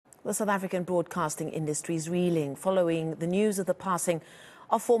The South African broadcasting industry is reeling following the news of the passing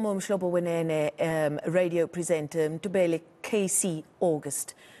of former Umhlobo Wenene radio presenter Mthobeli KCI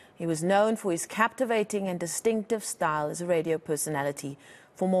August. He was known for his captivating and distinctive style as a radio personality.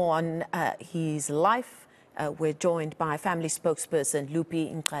 For more on his life, we're joined by family spokesperson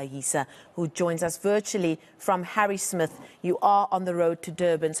Lupi Ngcayisa, who joins us virtually from Harrismith. You are on the road to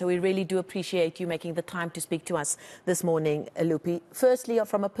Durban, so we really do appreciate you making the time to speak to us this morning, Lupi. Firstly,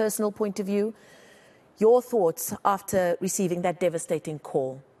 from a personal point of view, your thoughts after receiving that devastating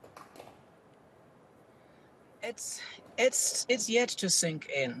call? It's yet to sink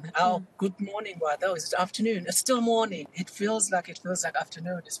in. Oh, good morning, rather. It's afternoon. It's still morning. It feels like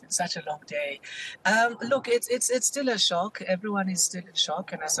afternoon. It's been such a long day. Look, it's still a shock. Everyone is still in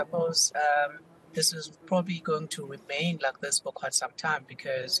shock, and I suppose this is probably going to remain like this for quite some time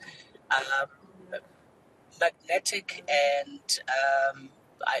because magnetic and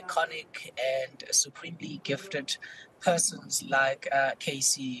iconic and supremely gifted persons like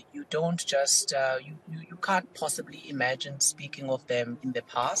Casey, you don't just you can't possibly imagine speaking of them in the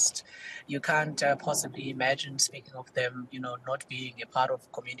past. You can't possibly imagine speaking of them, not being a part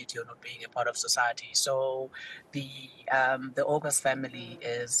of community or not being a part of society. So the August family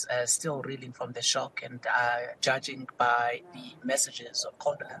is still reeling from the shock, and judging by the messages of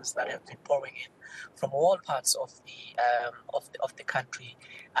condolence that have been pouring in from all parts of the country,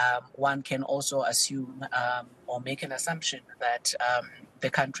 one can also assume or make an assumption that the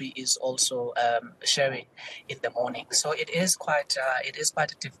country is also sharing in the mourning. So it is quite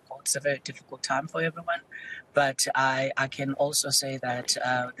difficult. It's a very difficult time for everyone. But I can also say that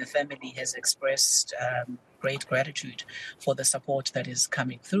the family has expressed great gratitude for the support that is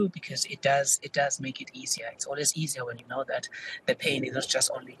coming through, because it does make it easier. It's always easier when you know that the pain is not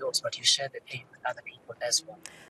just only yours, but you share the pain with other people as well.